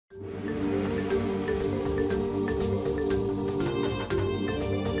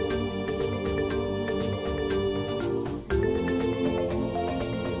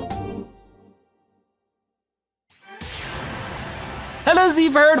as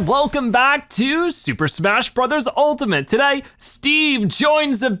you've heard, welcome back to Super Smash Bros. Ultimate. Today, Steve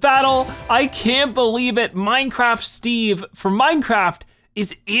joins the battle. I can't believe it. Minecraft Steve from Minecraft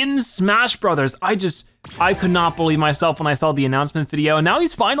is in Smash Brothers. I could not believe myself when I saw the announcement video, and now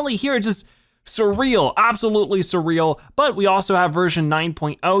he's finally here. Just surreal, absolutely surreal. But we also have version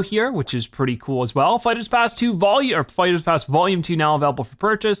 9.0 here, which is pretty cool as well. Fighters Pass Volume 2 now available for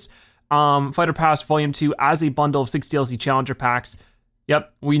purchase. Fighter Pass Volume 2 as a bundle of 6 DLC Challenger packs.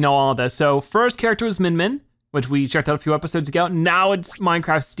 Yep, we know all of this. So first character was Min Min, which we checked out a few episodes ago. Now it's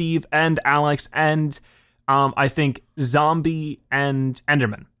Minecraft Steve and Alex and I think Zombie and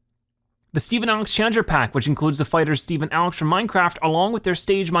Enderman. The Steve and Alex Challenger pack, which includes the fighters Steve and Alex from Minecraft along with their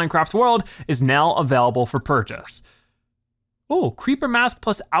Stage Minecraft world, is now available for purchase. Oh, Creeper Mask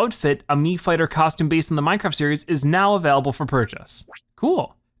plus Outfit, a Mii Fighter costume based on the Minecraft series, is now available for purchase.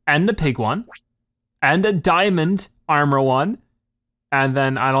 Cool. And a pig one, and a diamond armor one, and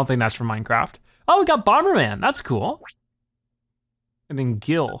then I don't think that's from Minecraft. Oh, we got Bomberman, that's cool. And then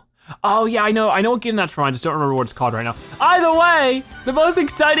Gil. Oh yeah, I know what game that's from, I just don't remember what it's called right now. Either way, the most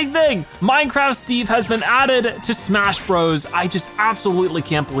exciting thing, Minecraft Steve has been added to Smash Bros. I just absolutely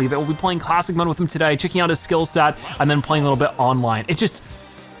can't believe it. We'll be playing classic mode with him today, checking out his skill set, and then playing a little bit online. It's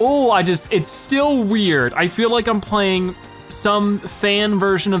still weird. I feel like I'm playing some fan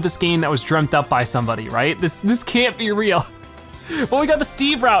version of this game that was dreamt up by somebody, right? This can't be real. Well, we got the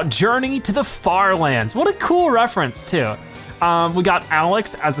Steve route, Journey to the Far Lands. What a cool reference too. We got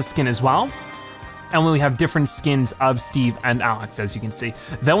Alex as a skin as well. And we have different skins of Steve and Alex, as you can see.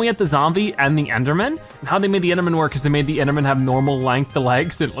 Then we have the Zombie and the Enderman. And how they made the Enderman work is they made the Enderman have normal length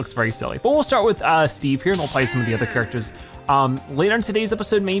legs. It looks very silly. But we'll start with Steve here and we'll play some of the other characters later in today's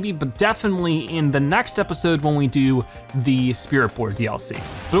episode maybe, but definitely in the next episode when we do the Spirit Board DLC.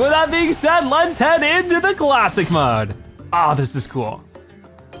 But with that being said, let's head into the classic mode. Ah, this is cool.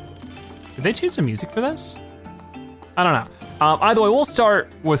 Did they change the music for this? I don't know. Either way, we'll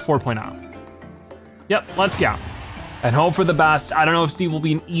start with 4.0. Yep, let's go. And hope for the best. I don't know if Steve will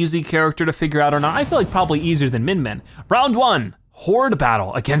be an easy character to figure out or not. I feel like probably easier than Min Min. Round 1. Horde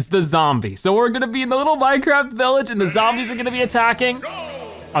battle against the zombie. So we're gonna be in the little Minecraft village and the zombies are gonna be attacking.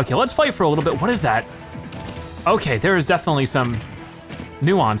 Okay, let's fight for a little bit. What is that? Okay, there is definitely some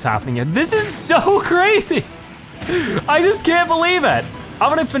nuance happening here. This is so crazy. I just can't believe it. I'm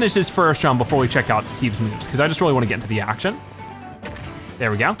gonna finish this first round before we check out Steve's moves because I just really wanna get into the action.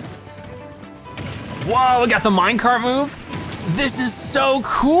 There we go. Whoa, we got the minecart move. This is so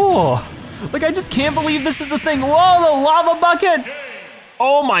cool. Like, I just can't believe this is a thing. Whoa, the lava bucket.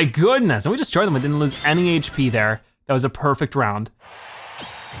 Oh my goodness. And we destroyed them. We didn't lose any HP there. That was a perfect round.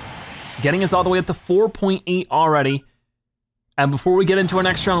 Getting us all the way up to 4.8 already. And before we get into our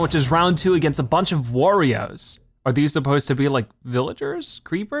next round, which is round 2 against a bunch of Warriors. Are these supposed to be like villagers,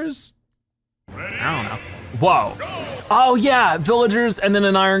 creepers? I don't know. Whoa. Oh yeah, villagers and then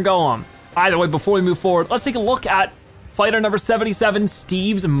an iron golem. Either way, before we move forward, let's take a look at fighter number 77,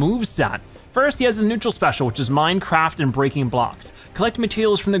 Steve's moveset. First, he has his neutral special, which is mine, craft, and breaking blocks. Collect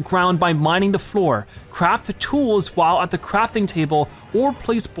materials from the ground by mining the floor. Craft tools while at the crafting table, or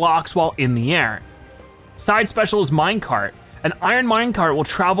place blocks while in the air. Side special is minecart. An iron minecart will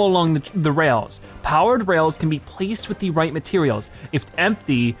travel along the rails. Powered rails can be placed with the right materials. If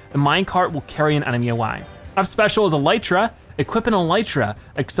empty, the minecart will carry an enemy away. Up special is Elytra. Equip an Elytra,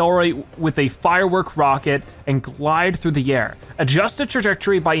 accelerate with a firework rocket, and glide through the air. Adjust the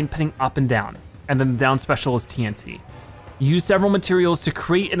trajectory by inputting up and down. And then the down special is TNT. Use several materials to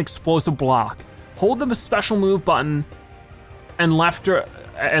create an explosive block. Hold the special move button and left or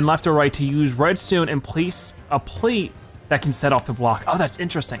right to use redstone and place a plate that can set off the block. Oh, that's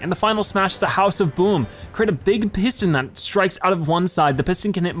interesting. And the final smash is a House of Boom. Create a big piston that strikes out of one side. The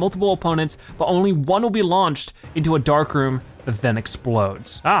piston can hit multiple opponents, but only one will be launched into a dark room that then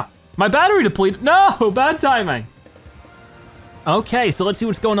explodes. Ah, my battery depleted. No, bad timing. Okay, so let's see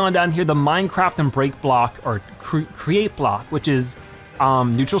what's going on down here. The Minecraft and break block, or create block, which is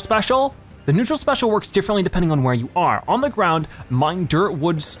neutral special. The neutral special works differently depending on where you are. On the ground, mine dirt,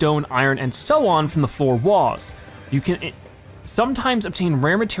 wood, stone, iron, and so on from the floor walls. You can sometimes obtain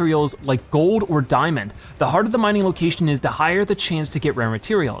rare materials like gold or diamond. The harder the mining location is, the higher the chance to get rare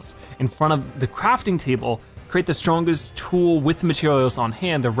materials. In front of the crafting table, create the strongest tool with the materials on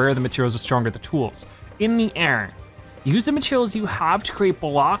hand. The rarer the materials, the stronger the tools. In the air, use the materials you have to create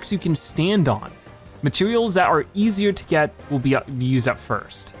blocks you can stand on. Materials that are easier to get will be used at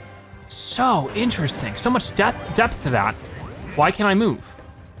first. So interesting, so much depth to that. Why can't I move?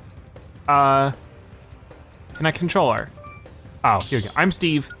 Can I control her? Oh, here we go. I'm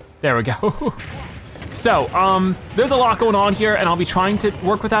Steve. There we go. So, there's a lot going on here and I'll be trying to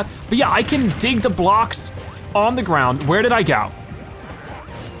work with that. But yeah, I can dig the blocks on the ground. Where did I go?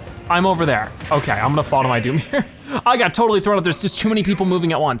 I'm over there. Okay, I'm gonna fall to my doom here. I got totally thrown out. There's just too many people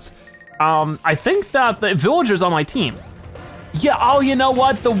moving at once. I think that the villagers on my team. Yeah, oh, you know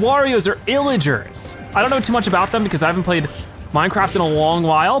what? The Warriors are illagers. I don't know too much about them because I haven't played Minecraft in a long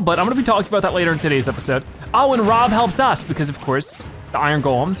while, but I'm gonna be talking about that later in today's episode. Oh, and Rob helps us because of course, the Iron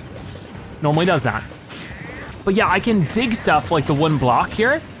Golem normally does that. But yeah, I can dig stuff like the wooden block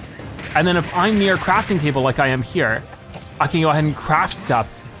here. And then if I'm near a crafting table like I am here, I can go ahead and craft stuff.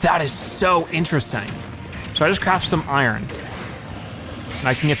 That is so interesting. So I just craft some iron. And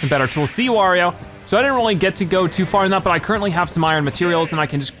I can get some better tools. See, Wario? So I didn't really get to go too far in that, but I currently have some iron materials and I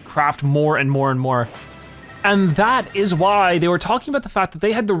can just craft more and more and more. And that is why they were talking about the fact that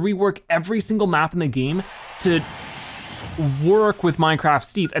they had to rework every single map in the game to work with Minecraft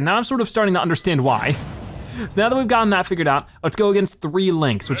Steve. And now I'm sort of starting to understand why. So now that we've gotten that figured out, let's go against 3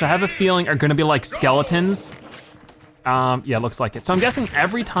 links, which I have a feeling are gonna be like skeletons. Yeah, it looks like it. So I'm guessing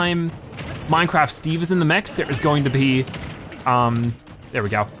every time Minecraft Steve is in the mix, there is going to be, there we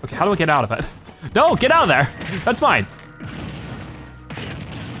go. Okay, how do I get out of it? No, get out of there. That's fine.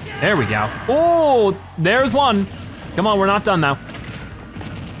 There we go. Oh, there's one. Come on, we're not done now.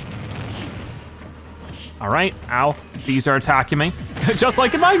 All right, ow. These are attacking me, just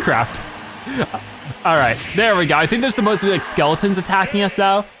like in Minecraft. All right, there we go. I think there's supposed to be like skeletons attacking us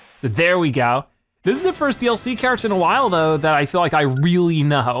though. So there we go. This is the first DLC character in a while though that I feel like I really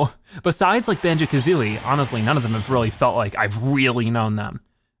know. Besides like Banjo-Kazooie, honestly, none of them have really felt like I've really known them.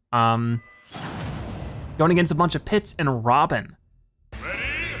 Going against a bunch of Pits and Robin.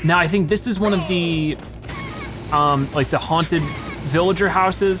 Now I think this is one of the, like the haunted villager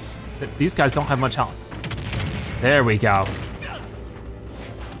houses. These guys don't have much health. There we go.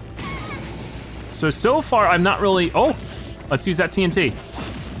 So far I'm not really, oh, let's use that TNT.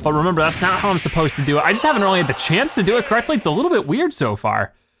 But remember, that's not how I'm supposed to do it. I just haven't really had the chance to do it correctly. It's a little bit weird so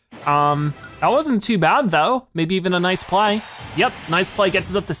far. That wasn't too bad though. Maybe even a nice play. Yep, nice play gets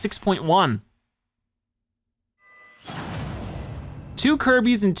us up to 6.1. 2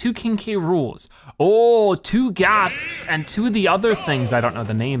 Kirby's and 2 King K. Rools. Oh, 2 Ghasts and 2 of the other things I don't know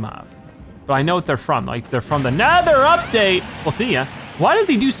the name of. But I know what they're from. Like they're from the Nether update. We'll see ya. Why does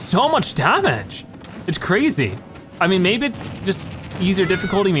he do so much damage? It's crazy. I mean, maybe it's just easier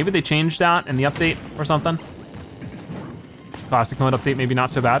difficulty. Maybe they changed that in the update or something. Classic mode update, maybe not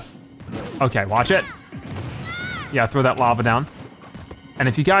so bad. Okay, watch it. Yeah, throw that lava down. And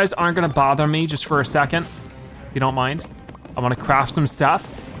if you guys aren't gonna bother me just for a second, if you don't mind, I wanna craft some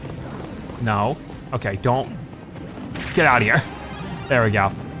stuff. No, okay, don't. Get out of here. There we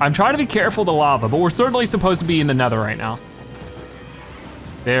go. I'm trying to be careful of the lava, but we're certainly supposed to be in the Nether right now.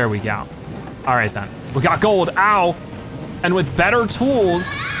 There we go. All right then, we got gold, ow. And with better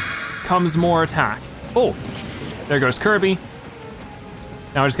tools comes more attack. Oh, there goes Kirby.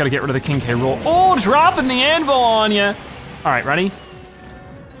 Now I just gotta get rid of the King K. Rool. Oh, dropping the anvil on you. All right, ready?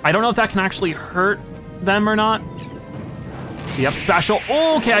 I don't know if that can actually hurt them or not. The up special,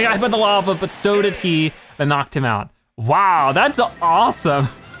 oh, okay, I got hit by the lava, but so did he, that knocked him out. Wow, that's awesome.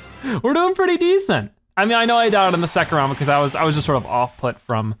 We're doing pretty decent. I mean, I know I died in the second round because I was just sort of off-put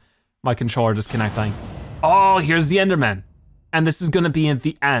from my controller disconnecting. Oh, here's the Enderman. And this is gonna be at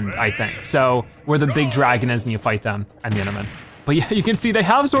the end, I think. So where the big dragon is and you fight them and the Enderman. But yeah, you can see they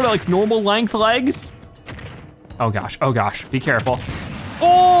have sort of like normal length legs. Oh gosh, be careful.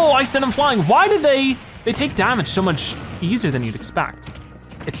 Oh, I sent them flying. Why did they take damage so much easier than you'd expect?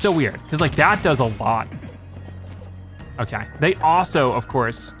 It's so weird, because like that does a lot. Okay, they also, of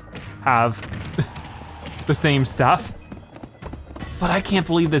course, have the same stuff. But I can't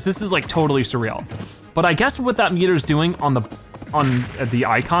believe this. This is like totally surreal. But I guess what that meter's doing on the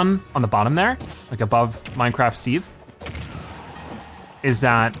icon on the bottom there, like above Minecraft Steve, is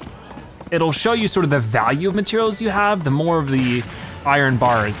that it'll show you sort of the value of materials you have. The more of the iron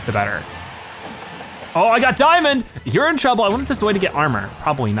bars, the better. Oh, I got diamond. You're in trouble. I went this way to get armor.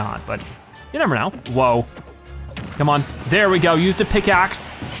 Probably not, but you never know. Whoa. Come on, there we go. Used a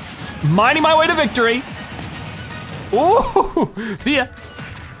pickaxe. Mining my way to victory. Ooh, see ya.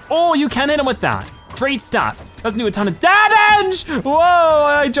 Oh, you can hit him with that. Great stuff. Doesn't do a ton of damage. Whoa,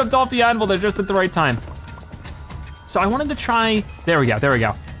 I jumped off the anvil there just at the right time. So I wanted to try, there we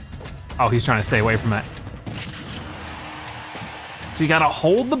go. Oh, he's trying to stay away from it. So you gotta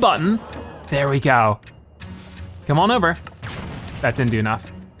hold the button. There we go. Come on over. That didn't do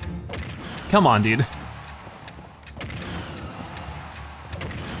enough. Come on, dude.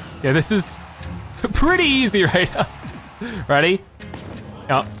 Yeah, this is pretty easy right now. Ready?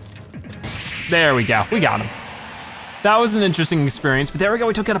 Oh. There we go, we got him. That was an interesting experience, but there we go,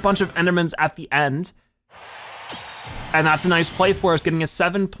 we took out a bunch of Endermans at the end. And that's a nice play for us, getting a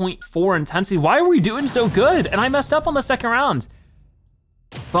 7.4 intensity. Why are we doing so good? And I messed up on the second round.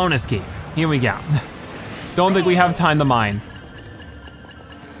 Bonus key, here we go. Don't think we have time to mine.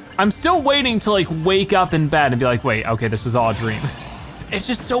 I'm still waiting to like wake up in bed and be like, wait, okay, this is all a dream. It's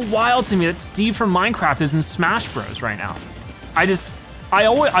just so wild to me that Steve from Minecraft is in Smash Bros right now. I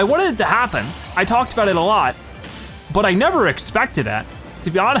wanted it to happen. I talked about it a lot, but I never expected it,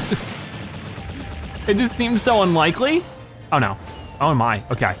 to be honest. It just seems so unlikely. Oh no, oh my,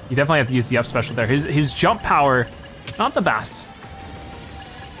 okay. You definitely have to use the up special there. His jump power, not the best.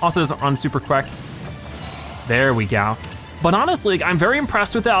 Also doesn't run super quick. There we go. But honestly, like, I'm very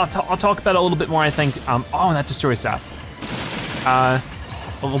impressed with it. I'll talk about it a little bit more, I think. Oh, and that destroys stuff. A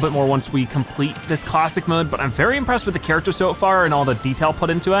little bit more once we complete this classic mode, but I'm very impressed with the character so far and all the detail put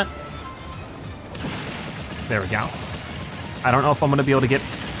into it. There we go. I don't know if I'm gonna be able to get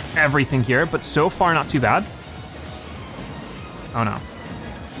everything here, but so far not too bad. Oh no.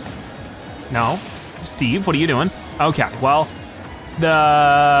 No, Steve, what are you doing? Okay, well,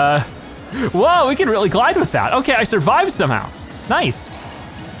 whoa, we can really glide with that. Okay, I survived somehow. Nice.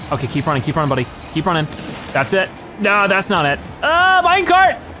 Okay, keep running, buddy. Keep running. That's it. No, that's not it. Ah,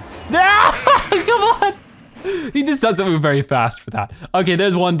 minecart! No, come on. He just doesn't move very fast for that. Okay,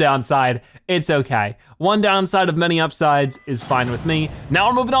 there's one downside. It's okay. One downside of many upsides is fine with me. Now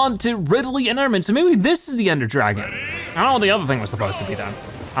we're moving on to Ridley and Enderman. So maybe this is the Ender Dragon. I don't know what the other thing was supposed to be then.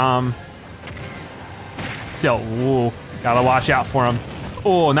 So, ooh, gotta watch out for him.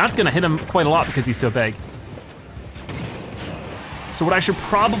 Oh, and that's gonna hit him quite a lot because he's so big. So what I should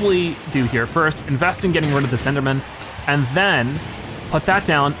probably do here, first, invest in getting rid of this Enderman, and then put that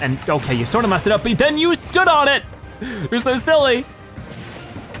down, and okay, you sort of messed it up, but then you stood on it! You're so silly.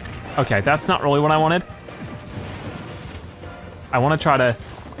 Okay, that's not really what I wanted. I wanna try to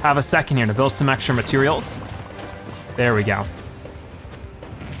have a second here to build some extra materials. There we go.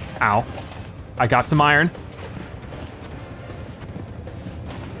 Ow. I got some iron.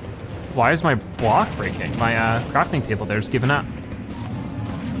 Why is my block breaking? My crafting table there's giving up.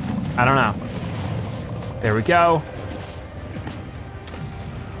 I don't know. There we go.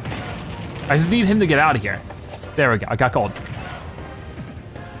 I just need him to get out of here. There we go, I got gold.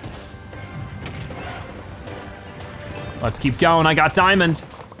 Let's keep going, I got diamond.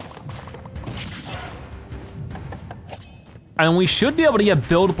 And we should be able to get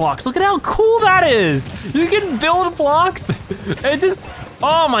build blocks. Look at how cool that is. You can build blocks. It just,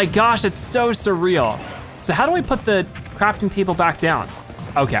 oh my gosh, it's so surreal. So how do I put the crafting table back down?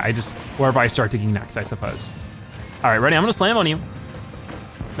 Okay, wherever I start digging next, I suppose. All right, ready, I'm gonna slam on you.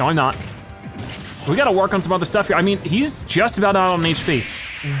 No, I'm not. We gotta work on some other stuff here. I mean, he's just about out on HP.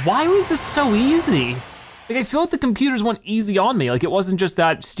 Why was this so easy? Like, I feel like the computers went easy on me. Like, it wasn't just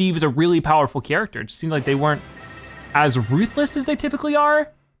that Steve is a really powerful character. It just seemed like they weren't as ruthless as they typically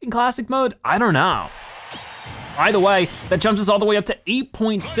are in classic mode. I don't know. Either way, that jumps us all the way up to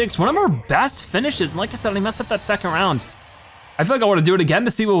 8.6, one of our best finishes. And like I said, I messed up that second round. I feel like I wanna do it again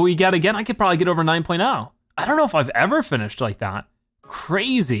to see what we get again. I could probably get over 9.0. I don't know if I've ever finished like that.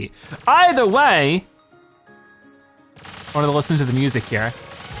 Crazy. Either way, I wanted to listen to the music here.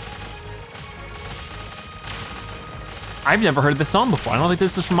 I've never heard this song before. I don't think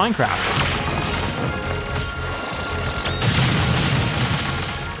this is from Minecraft.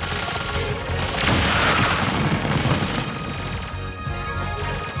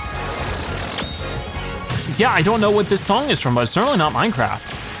 Yeah, I don't know what this song is from, but it's certainly not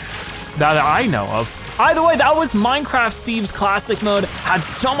Minecraft that I know of. Either way, that was Minecraft Steve's classic mode. Had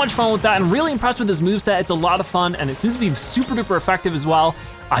so much fun with that and really impressed with his moveset. It's a lot of fun and it seems to be super duper effective as well.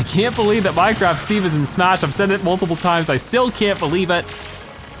 I can't believe that Minecraft Steve is in Smash. I've said it multiple times. I still can't believe it.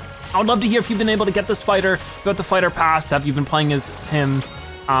 I would love to hear if you've been able to get this fighter, got the fighter passed, have you been playing as him,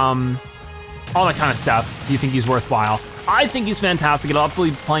 all that kind of stuff. Do you think he's worthwhile? I think he's fantastic. I'll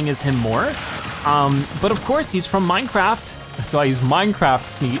hopefully be playing as him more. But of course, he's from Minecraft. That's why he's Minecraft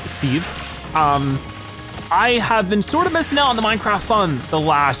Steve. I have been sort of missing out on the Minecraft fun the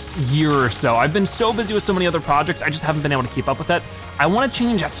last year or so. I've been so busy with so many other projects, I just haven't been able to keep up with it. I wanna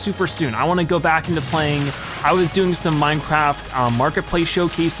change that super soon. I wanna go back into playing, I was doing some Minecraft marketplace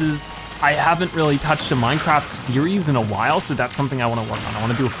showcases. I haven't really touched a Minecraft series in a while, so that's something I wanna work on. I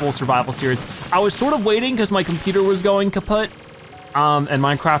wanna do a full survival series. I was sort of waiting because my computer was going kaput, and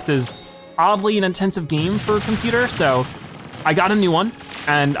Minecraft is oddly an intensive game for a computer, so I got a new one,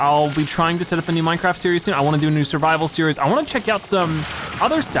 and I'll be trying to set up a new Minecraft series soon. I wanna do a new survival series. I wanna check out some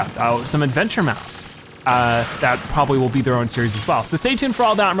other stuff, some adventure maps. that probably will be their own series as well. So stay tuned for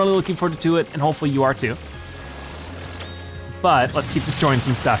all that. I'm really looking forward to it, and hopefully you are too. But let's keep destroying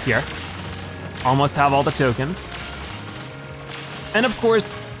some stuff here. Almost have all the tokens. And of course,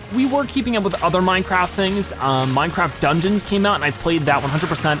 we were keeping up with other Minecraft things. Minecraft Dungeons came out and I played that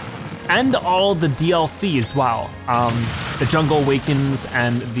 100%, and all the DLC as well. The Jungle Awakens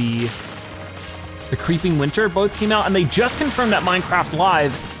and the Creeping Winter both came out, and they just confirmed at Minecraft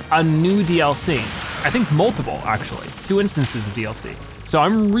Live a new DLC. I think multiple, actually, 2 instances of DLC. So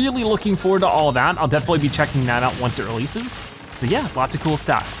I'm really looking forward to all of that. I'll definitely be checking that out once it releases. So yeah, lots of cool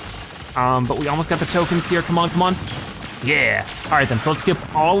stuff. But we almost got the tokens here, come on, come on. Yeah, all right then, so let's skip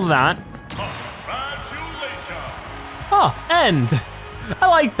all of that. Oh, end. I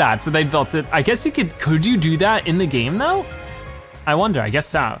like that, so they built it. I guess could you do that in the game though? I wonder, I guess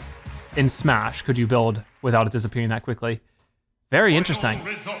so. In Smash, could you build without it disappearing that quickly? Very interesting.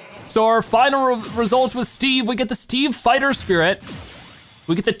 So our final results with Steve, we get the Steve Fighter Spirit,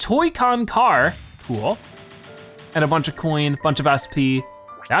 we get the Toy-Con car, cool, and a bunch of coin, bunch of SP.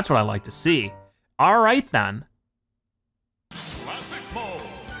 That's what I like to see. All right then.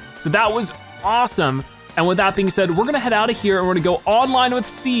 So that was awesome. And with that being said, we're gonna head out of here and we're gonna go online with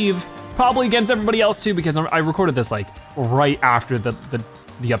Steve, probably against everybody else too, because I recorded this like right after the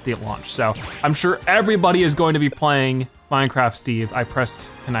update launch. So I'm sure everybody is going to be playing Minecraft Steve. I pressed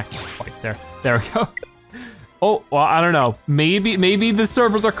connect twice there. There we go. Oh, well, I don't know. Maybe the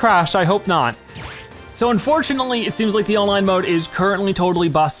servers are crashed, I hope not. So unfortunately, it seems like the online mode is currently totally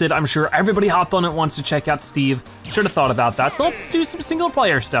busted. I'm sure everybody hopped on it wants to check out Steve. Should have thought about that. So let's do some single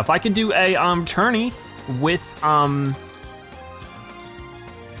player stuff. I could do a tourney with 15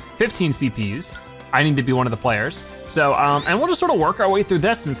 CPUs. I need to be one of the players. So, and we'll just sort of work our way through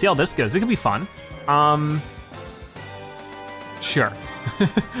this and see how this goes. It could be fun. Sure.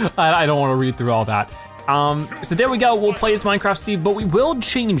 I don't want to read through all that. So there we go, we'll play as Minecraft Steve, but we will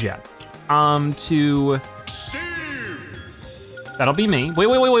change it to Steve. That'll be me.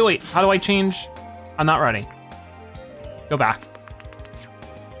 Wait. How do I change? I'm not ready. Go back.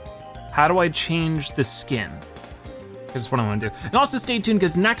 How do I change the skin? This is what I'm gonna do. And also stay tuned,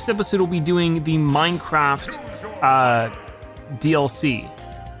 because next episode we'll be doing the Minecraft DLC.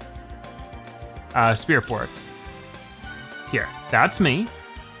 Spirit board. Here, that's me.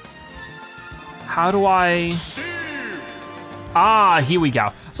 How do I? Ah, here we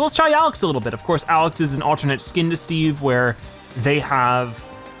go. So let's try Alex a little bit. Of course, Alex is an alternate skin to Steve where they have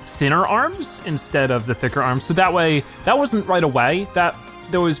thinner arms instead of the thicker arms. So that way, that wasn't right away. That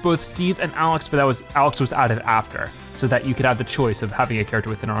there was both Steve and Alex, but Alex was added after, so that you could have the choice of having a character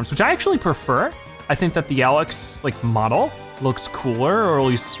with thinner arms, which I actually prefer. I think that the Alex model looks cooler, or at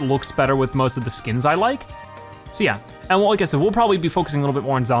least looks better with most of the skins I like. So yeah, and like I said, we'll probably be focusing a little bit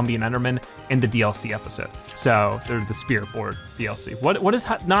more on Zombie and Enderman in the DLC episode. So they're the Spirit Board DLC. What is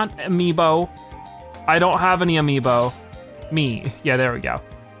not Amiibo? I don't have any Amiibo. Me, yeah, there we go.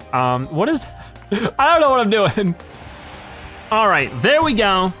 What is, I don't know what I'm doing. All right, there we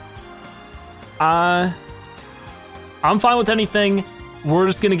go. I'm fine with anything. We're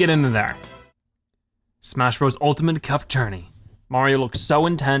just gonna get into there. Smash Bros. Ultimate Cup Tourney. Mario looks so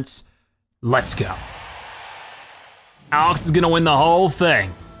intense. Let's go. Alex is gonna win the whole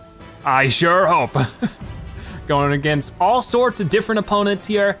thing. I sure hope. Going against all sorts of different opponents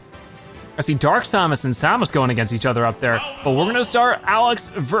here. I see Dark Samus and Samus going against each other up there, but we're gonna start Alex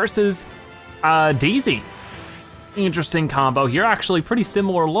versus Daisy. Interesting combo here, actually pretty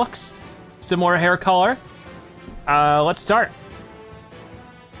similar looks, similar hair color. Let's start.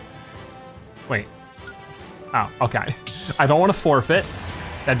 Wait, oh, okay. I don't wanna forfeit.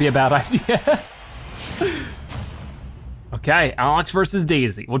 That'd be a bad idea. Okay, Alex versus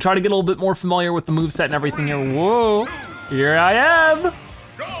Daisy. We'll try to get a little bit more familiar with the moveset and everything here. Whoa, here I am.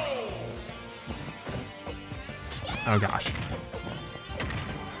 Oh gosh.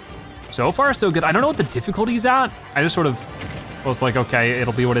 So far, so good. I don't know what the difficulty's at. I just sort of was like, okay,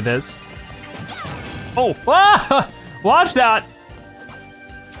 it'll be what it is. Oh, ah, watch that.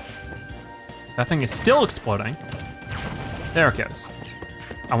 That thing is still exploding. There it goes.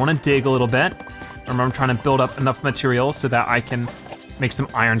 I wanna dig a little bit. Remember, I'm trying to build up enough materials so that I can make some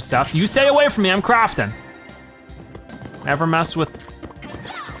iron stuff. You stay away from me, I'm crafting. Never mess with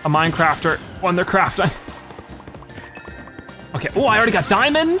a Minecrafter when they're crafting. Okay, oh, I already got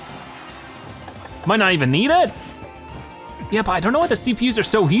diamonds. Might not even need it. Yeah, but I don't know why the CPUs are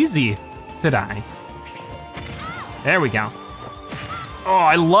so easy today. There we go. Oh,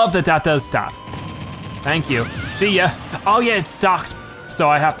 I love that that does stuff. Thank you, see ya. Oh yeah, it stocks, so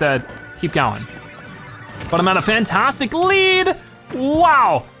I have to keep going. But I'm at a fantastic lead.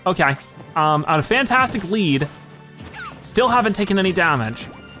 Wow, okay. On a fantastic lead. Still haven't taken any damage.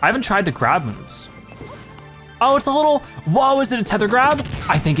 I haven't tried the grab moves. Oh, it's a little, whoa, is it a tether grab?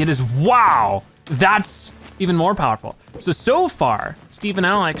 I think it is, wow. That's even more powerful. So far, Steve and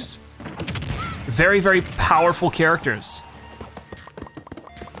Alex, very, very powerful characters.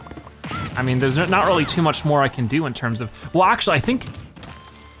 I mean, there's not really too much more I can do in terms of, well, actually, I think,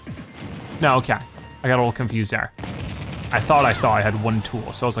 no, okay. I got a little confused there. I thought I saw I had one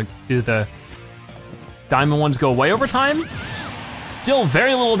tool, so I was like, do the diamond ones go away over time? Still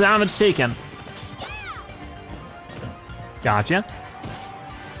very little damage taken. Gotcha.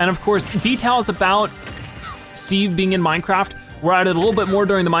 And of course, details about Steve being in Minecraft were added a little bit more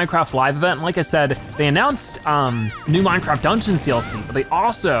during the Minecraft Live event. And like I said, they announced new Minecraft Dungeons DLC, but they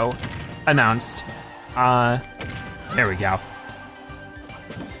also announced, there we go.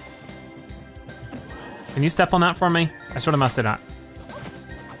 Can you step on that for me? I sort of messed it up.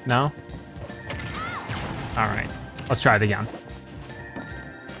 No? All right, let's try it again.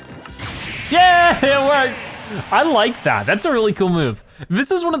 Yeah, it worked. I like that, that's a really cool move.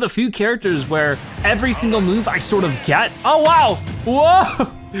 This is one of the few characters where every single move I sort of get. Oh wow, whoa!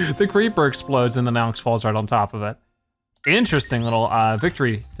 The creeper explodes and then Alex falls right on top of it. Interesting little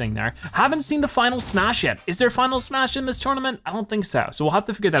victory thing there. Haven't seen the final smash yet. Is there a final smash in this tournament? I don't think so, so we'll have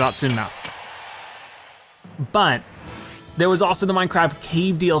to figure that out soon enough. But there was also the Minecraft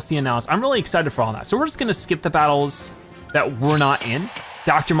Cave DLC announced. I'm really excited for all that. So we're just gonna skip the battles that we're not in.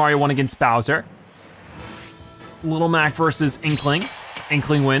 Dr. Mario won against Bowser. Little Mac versus Inkling.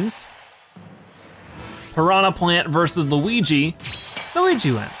 Inkling wins. Piranha Plant versus Luigi.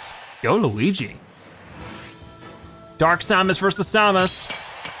 Luigi wins. Go Luigi. Dark Samus versus Samus.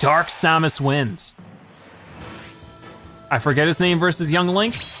 Dark Samus wins. I forget his name versus Young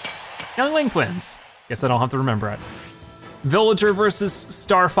Link. Young Link wins. Guess I don't have to remember it. Villager versus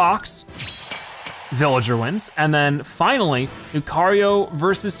Star Fox. Villager wins. And then finally, Lucario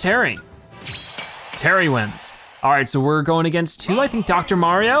versus Terry. Terry wins. All right, so we're going against two, I think Dr.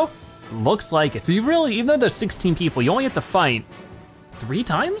 Mario. Looks like it. So you really, even though there's 16 people, you only have to fight 3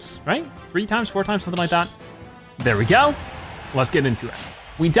 times, right? 3 times, 4 times, something like that. There we go. Let's get into it.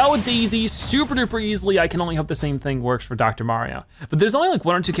 We dealt with Daisy super duper easily. I can only hope the same thing works for Dr. Mario. But there's only like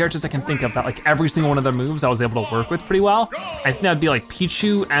 1 or 2 characters I can think of that like every single one of their moves I was able to work with pretty well. I think that'd be like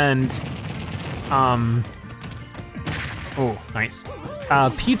Pichu and, oh, nice.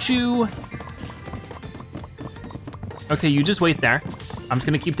 Pichu. Okay, you just wait there. I'm just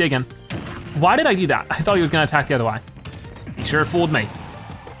gonna keep digging. Why did I do that? I thought he was gonna attack the other way. He sure fooled me.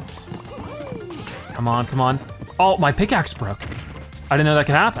 Come on, come on. Oh, my pickaxe broke. I didn't know that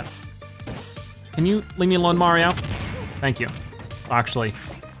could happen. Can you leave me alone, Mario? Thank you. Actually,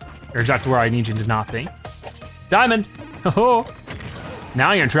 you're exactly where I need you to not be. Diamond, oh.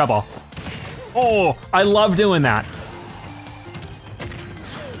 Now you're in trouble. Oh, I love doing that.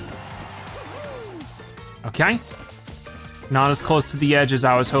 Okay. Not as close to the edge as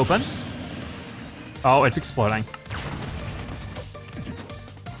I was hoping. Oh, it's exploding.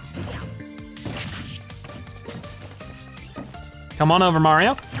 Come on over,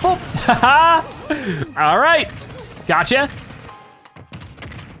 Mario. Oh. All right, gotcha.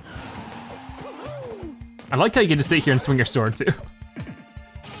 I like how you get to sit here and swing your sword too.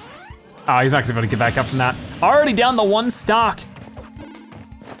 Oh, he's not gonna be able to get back up from that. Already down the 1 stock.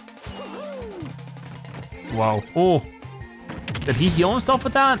 Whoa, oh. Did he heal himself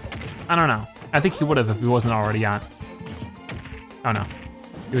with that? I don't know. I think he would have if he wasn't already at. Oh no,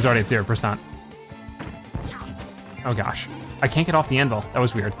 he was already at 0%. Oh gosh, I can't get off the anvil. That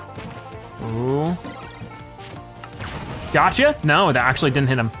was weird. Ooh. Gotcha? No, that actually didn't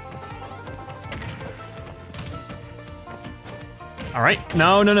hit him. All right,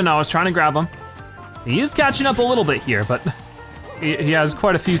 no, I was trying to grab him. He is catching up a little bit here, but he has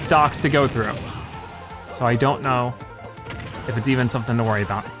quite a few stocks to go through. So I don't know if it's even something to worry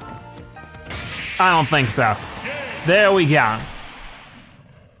about. I don't think so. There we go.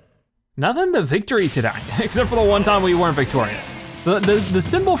 Nothing but victory today, except for the one time we weren't victorious. The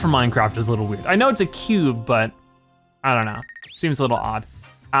symbol for Minecraft is a little weird. I know it's a cube, but I don't know. Seems a little odd.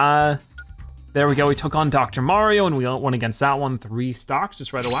 There we go, we took on Dr. Mario and we won against that one, 3 stocks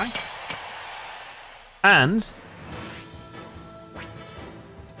just right away. And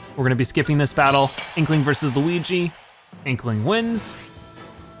we're gonna be skipping this battle. Inkling versus Luigi. Inkling wins.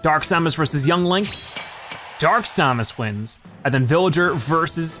 Dark Samus versus Young Link. Dark Samus wins. And then Villager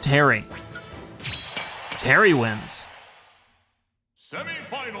versus Terry. Terry wins.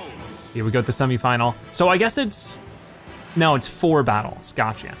 Semi-finals. Here we go, the semi-final. So I guess it's 4 battles,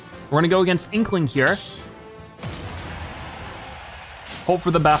 gotcha. We're gonna go against Inkling here. hope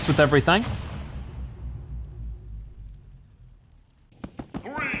for the best with everything.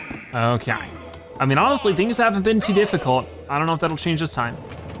 Okay. I mean, honestly, things haven't been too difficult. I don't know if that'll change this time.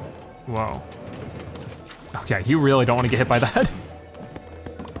 Whoa. Okay, you really don't want to get hit by that.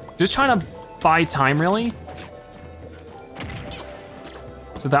 Just trying to buy time, really,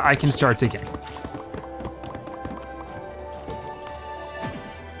 so that I can start digging.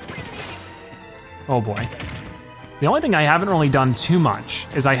 Oh boy. The only thing I haven't really done too much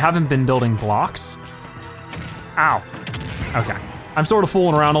is I haven't been building blocks. Ow. Okay. I'm sort of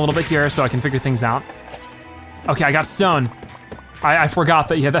fooling around a little bit here so I can figure things out. Okay, I got stone. I forgot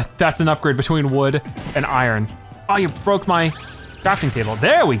that, yeah, that's an upgrade between wood and iron. Oh, you broke my crafting table.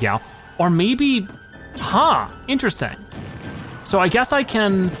 There we go. Or maybe, interesting. So I guess I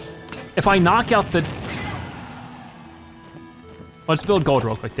can, if I knock out the, let's build gold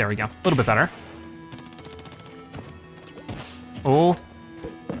real quick. There we go, a little bit better. Oh,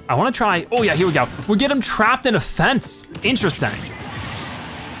 I wanna try, oh yeah, here we go. We'll get him trapped in a fence. Interesting.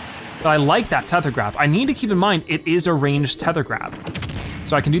 But I like that tether grab. I need to keep in mind, it is a ranged tether grab.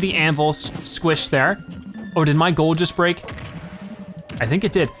 So I can do the anvil squish there. Oh, did my gold just break? I think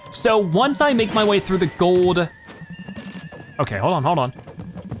it did. So once I make my way through the gold, okay, hold on.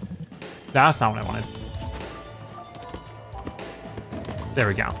 That's not what I wanted. There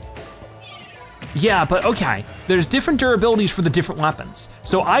we go. Yeah, but okay, there's different durabilities for the different weapons.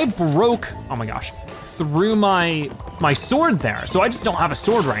 So I broke, oh my gosh, through my sword there, so I just don't have a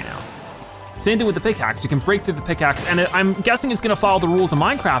sword right now. Same thing with the pickaxe, you can break through the pickaxe, and I'm guessing it's gonna follow the rules of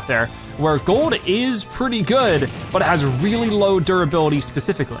Minecraft there, where gold is pretty good, but it has really low durability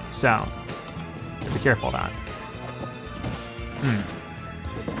specifically, so be careful of that.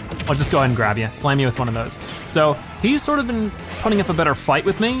 I'll just go ahead and grab you, slam you with one of those. So he's sort of been putting up a better fight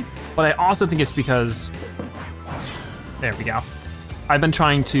with me, but I also think it's because, there we go. I've been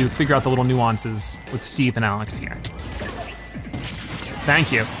trying to figure out the little nuances with Steve and Alex here.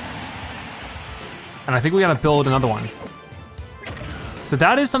 Thank you. And I think we gotta build another one. So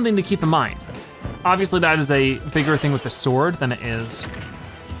that is something to keep in mind. Obviously that is a bigger thing with the sword than it is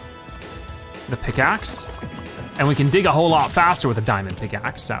the pickaxe. And we can dig a whole lot faster with a diamond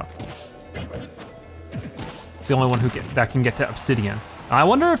pickaxe, so. It's the only one that can get to obsidian. I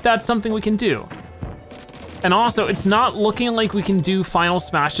wonder if that's something we can do. And also, it's not looking like we can do final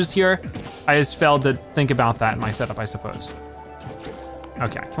smashes here. I just failed to think about that in my setup, I suppose.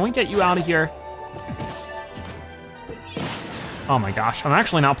 Okay, can we get you out of here? Oh my gosh, I'm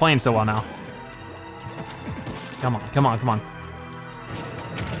actually not playing so well now. Come on.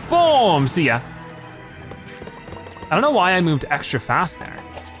 Boom, see ya. I don't know why I moved extra fast there.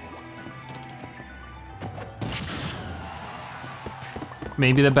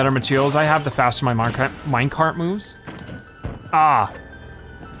 Maybe the better materials I have, the faster my minecart moves. But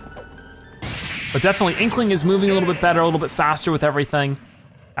definitely Inkling is moving a little bit better, a little bit faster with everything.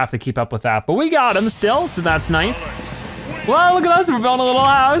 I have to keep up with that, but we got him still, so that's nice. Well, look at us, we're building a little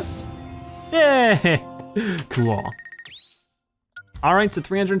house. Yeah, cool. All right, so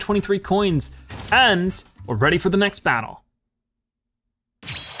 323 coins, and we're ready for the next battle.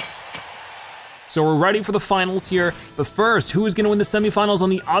 So we're ready for the finals here, but first, who is gonna win the semifinals on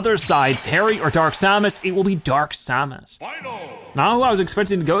the other side, Terry or Dark Samus? It will be Dark Samus. Final. Not who I was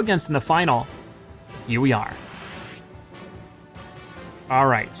expecting to go against in the final. Here we are. All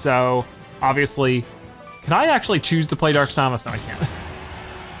right, so obviously, can I actually choose to play Dark Samus? No, I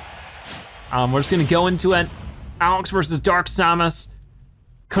can't. We're just gonna go into it. Alex versus Dark Samus.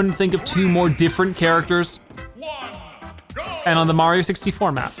 Couldn't think of two more different characters. And on the Mario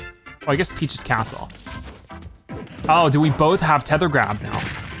 64 map. Oh, I guess Peach's Castle. Oh, do we both have tether grab now?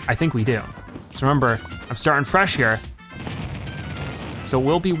 I think we do. So remember, I'm starting fresh here. So it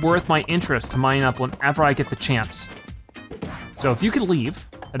will be worth my interest to mine up whenever I get the chance. So if you could leave,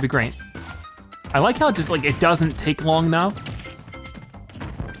 that'd be great. I like how just like it doesn't take long now.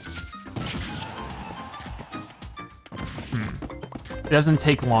 It doesn't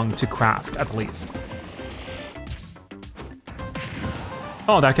take long to craft, at least.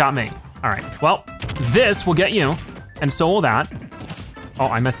 Oh, that got me. All right, well, this will get you, and so will that. Oh,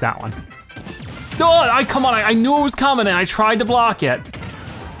 I missed that one. Oh, come on, I knew it was coming and I tried to block it.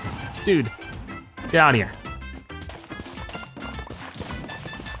 Dude, get out of here.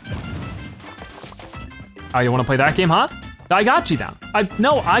 Oh, you wanna play that game, huh? I got you then.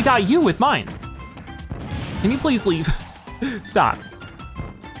 No, I got you with mine. Can you please leave? Stop.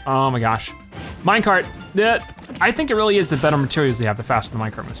 Oh my gosh. Minecart, I think it really is the better materials you have, the faster the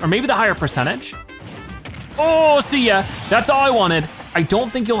minecart moves. Or maybe the higher percentage. Oh, see ya. That's all I wanted. I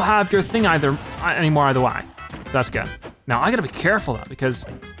don't think you'll have your thing anymore either way. So that's good. Now I gotta be careful though, because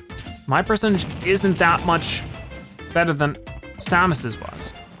my percentage isn't that much better than Samus's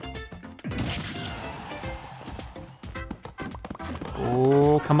was.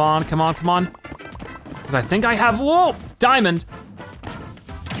 Oh, come on, come on, come on. Because I think I have, whoa, diamond.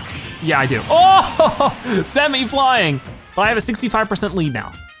 Yeah, I do. Oh, semi-flying. But I have a 65% lead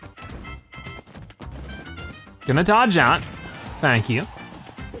now. Gonna dodge that. Thank you.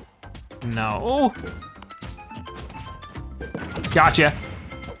 No. Gotcha.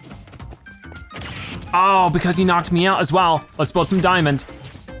 Oh, because he knocked me out as well. Let's pull some diamond.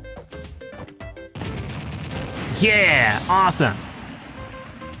 Yeah, awesome.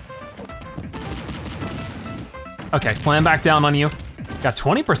 Okay, slam back down on you. Got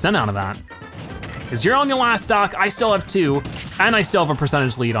 20% out of that. Because you're on your last stock, I still have 2, and I still have a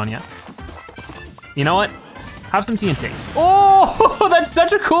percentage lead on you. You know what? Have some TNT. Oh, that's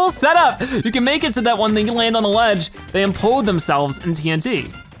such a cool setup. You can make it so that when they land on a ledge, they implode themselves in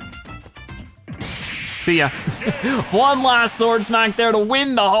TNT. See ya. One last sword smack there to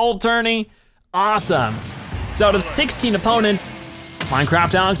win the whole tourney. Awesome. So out of 16 opponents,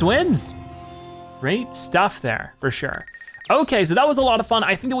 Minecraft Alex wins. Great stuff there, for sure. Okay, so that was a lot of fun.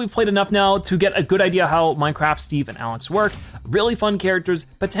 I think that we've played enough now to get a good idea how Minecraft Steve and Alex work. Really fun characters,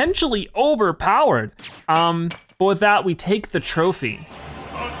 potentially overpowered. But with that, we take the trophy.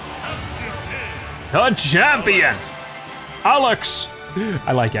 The champion, Alex.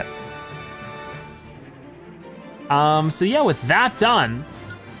 I like it. So yeah, with that done,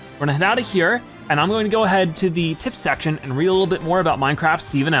 we're gonna head out of here, and I'm going to go ahead to the tips section and read a little bit more about Minecraft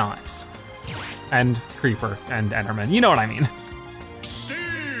Steve and Alex. And Creeper and Enderman, you know what I mean.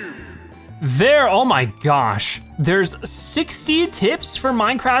 Steve. There, oh my gosh. There's 60 tips for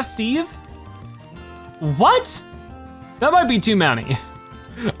Minecraft Steve? What? That might be too many.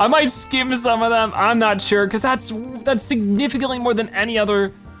 I might skim some of them, I'm not sure, because that's significantly more than any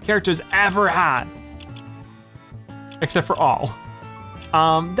other character's ever had. Except for all.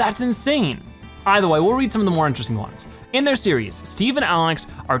 That's insane. Either way, we'll read some of the more interesting ones. In their series, Steve and Alex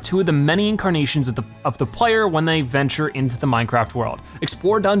are 2 of the many incarnations of the player when they venture into the Minecraft world.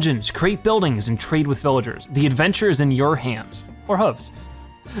 Explore dungeons, create buildings, and trade with villagers. The adventure is in your hands, or hooves.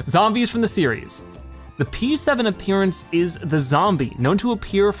 Zombies from the series. The P7 appearance is the zombie, known to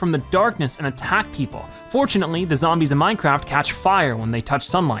appear from the darkness and attack people. Fortunately, the zombies in Minecraft catch fire when they touch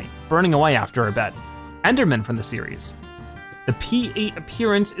sunlight, burning away after a bit. Enderman from the series. The P8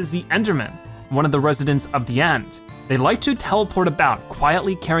 appearance is the Enderman, one of the residents of the End. They like to teleport about,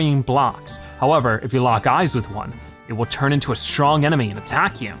 quietly carrying blocks. However, if you lock eyes with one, it will turn into a strong enemy and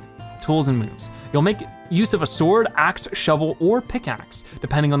attack you. Tools and moves. You'll make use of a sword, axe, shovel, or pickaxe,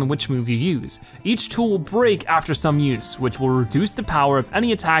 depending on which move you use. Each tool will break after some use, which will reduce the power of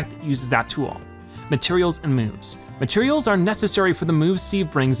any attack that uses that tool. Materials and moves. Materials are necessary for the moves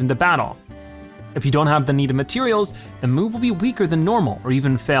Steve brings into battle. If you don't have the needed materials, the move will be weaker than normal or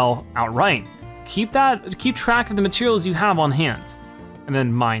even fail outright. Keep track of the materials you have on hand. And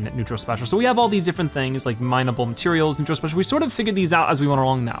then mine neutral special. So we have all these different things like mineable materials, neutral special. We sort of figured these out as we went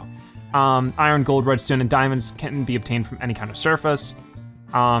along now. Iron, gold, redstone, and diamonds can be obtained from any kind of surface.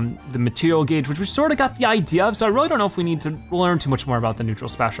 The material gauge, which we sort of got the idea of, so I really don't know if we need to learn too much more about the neutral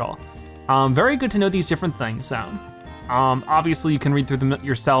special. Very good to know these different things. Obviously you can read through them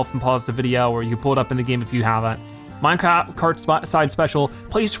yourself and pause the video, or you can pull it up in the game if you haven't. Minecart cart side special,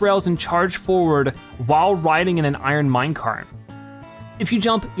 place rails and charge forward while riding in an iron minecart. If you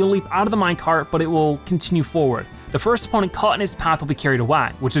jump, you'll leap out of the minecart, but it will continue forward. The first opponent caught in its path will be carried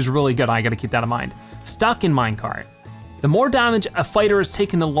away, which is really good, I gotta keep that in mind. Stuck in minecart. The more damage a fighter has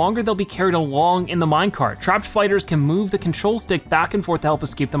taken, the longer they'll be carried along in the minecart. Trapped fighters can move the control stick back and forth to help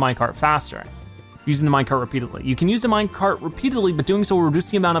escape the minecart faster. Using the minecart repeatedly. You can use the minecart repeatedly, but doing so will reduce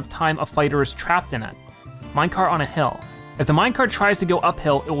the amount of time a fighter is trapped in it. Minecart on a hill. If the minecart tries to go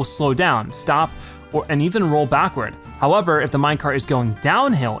uphill, it will slow down, stop, and even roll backward. However, if the minecart is going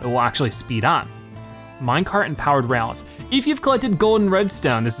downhill, it will actually speed up. Minecart and powered rails. If you've collected gold and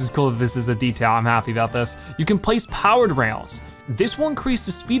redstone, this is cool, this is the detail, I'm happy about this. You can place powered rails. This will increase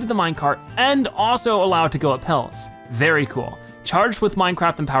the speed of the minecart and also allow it to go up hills. Very cool. Charged with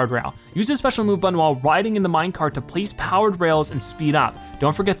Minecraft and powered rail. Use the special move button while riding in the minecart to place powered rails and speed up.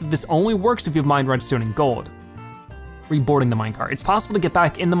 Don't forget that this only works if you have mined redstone and gold. Reboarding the minecart. It's possible to get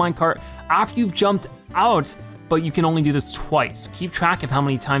back in the minecart after you've jumped out, but you can only do this twice. Keep track of how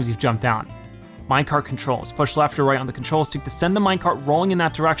many times you've jumped out. Minecart controls. Push left or right on the control stick to send the minecart rolling in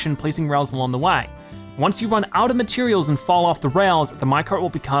that direction, placing rails along the way. Once you run out of materials and fall off the rails, the minecart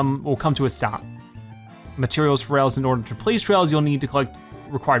will come to a stop. Materials for rails. In order to place rails, you'll need to collect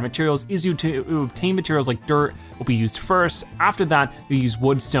required materials is you to obtain materials like dirt will be used first. After that, you use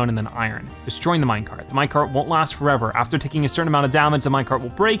wood, stone, and then iron, destroying the minecart. The minecart won't last forever. After taking a certain amount of damage, the minecart will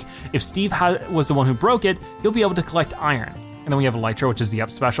break. If Steve was the one who broke it, he'll be able to collect iron. And then we have Elytra, which is the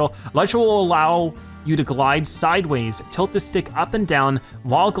up special. Elytra will allow you to glide sideways, tilt the stick up and down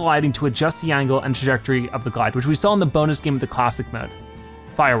while gliding to adjust the angle and trajectory of the glide, which we saw in the bonus game of the classic mode.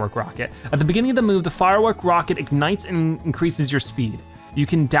 Firework rocket. At the beginning of the move, the firework rocket ignites and increases your speed. You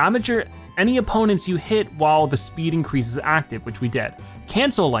can damage any opponents you hit while the speed increase is active, which we did.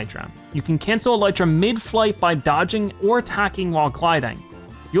 Cancel Elytra. You can cancel Elytra mid-flight by dodging or attacking while gliding.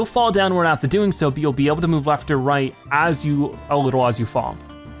 You'll fall downward after doing so, but you'll be able to move left or right a little as you fall.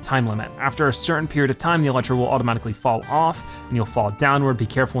 Time limit. After a certain period of time, the Elytra will automatically fall off and you'll fall downward. Be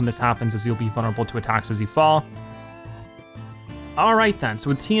careful when this happens as you'll be vulnerable to attacks as you fall. All right then, so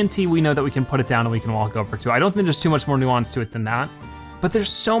with TNT, we know that we can put it down and we can walk over to. I don't think there's too much more nuance to it than that, but there's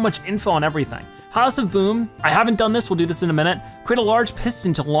so much info on everything. House of Boom, I haven't done this, we'll do this in a minute. Create a large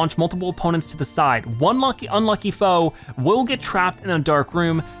piston to launch multiple opponents to the side. One unlucky foe will get trapped in a dark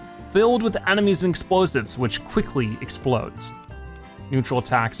room filled with enemies and explosives, which quickly explodes. Neutral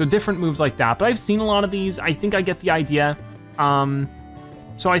attack, so different moves like that, but I've seen a lot of these. I think I get the idea.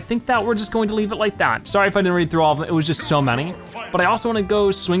 So I think that we're just going to leave it like that. Sorry if I didn't read through all of them, it was just so many. But I also wanna go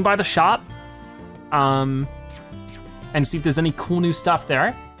swing by the shop and see if there's any cool new stuff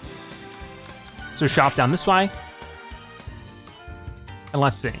there. So shop down this way. And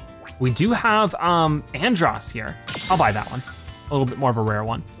let's see. We do have Andros here. I'll buy that one. A little bit more of a rare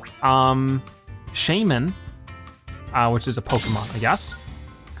one. Shaman, which is a Pokemon, I guess.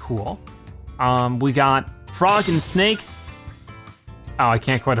 Cool. We got Frog and Snake. Oh, I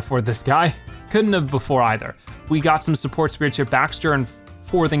can't quite afford this guy. Couldn't have before either. We got some support spirits here, Baxter and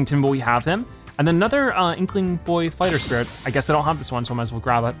Forthington, but we have him. And then another Inkling Boy Fighter Spirit. I guess I don't have this one, so I might as well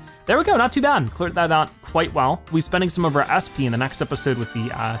grab it. There we go, not too bad. Cleared that out quite well. We'll be spending some of our SP in the next episode with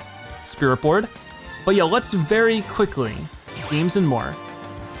the Spirit Board. But yeah, let's very quickly, games and more.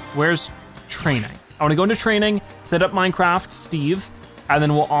 Where's training? I wanna go into training, set up Minecraft, Steve, and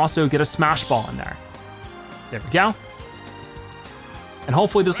then we'll also get a Smash Ball in there. There we go. And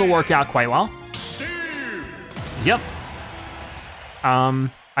hopefully this will work out quite well. Yep. I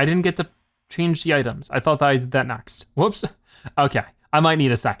didn't get to change the items. I thought that I did that next. Whoops. Okay, I might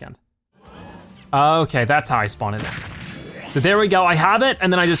need a second. Okay, that's how I spawn it in. So there we go, I have it,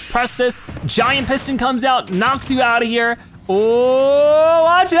 and then I just press this, giant piston comes out, knocks you out of here. Oh,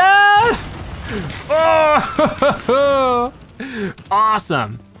 watch out! Oh,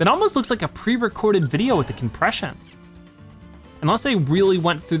 awesome. It almost looks like a pre-recorded video with the compression. Unless they really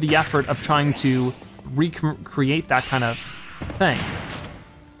went through the effort of trying to recreate that kind of thing.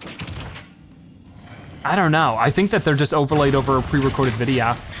 I don't know, I think that they're just overlaid over a pre-recorded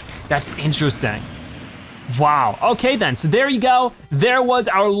video. That's interesting. Wow, okay then, so there you go. There was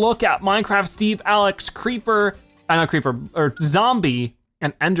our look at Minecraft Steve, Alex, Creeper, or Zombie,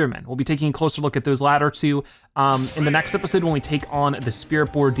 and Enderman. We'll be taking a closer look at those latter two in the next episode when we take on the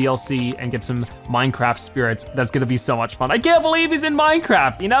Spirit Board DLC and get some Minecraft spirits. That's gonna be so much fun. I can't believe he's in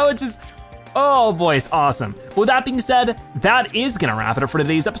Minecraft, you know, it's just, oh boy, it's awesome. With that being said, that is gonna wrap it up for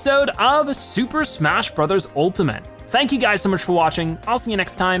today's episode of Super Smash Bros. Ultimate. Thank you guys so much for watching. I'll see you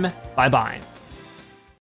next time, bye-bye.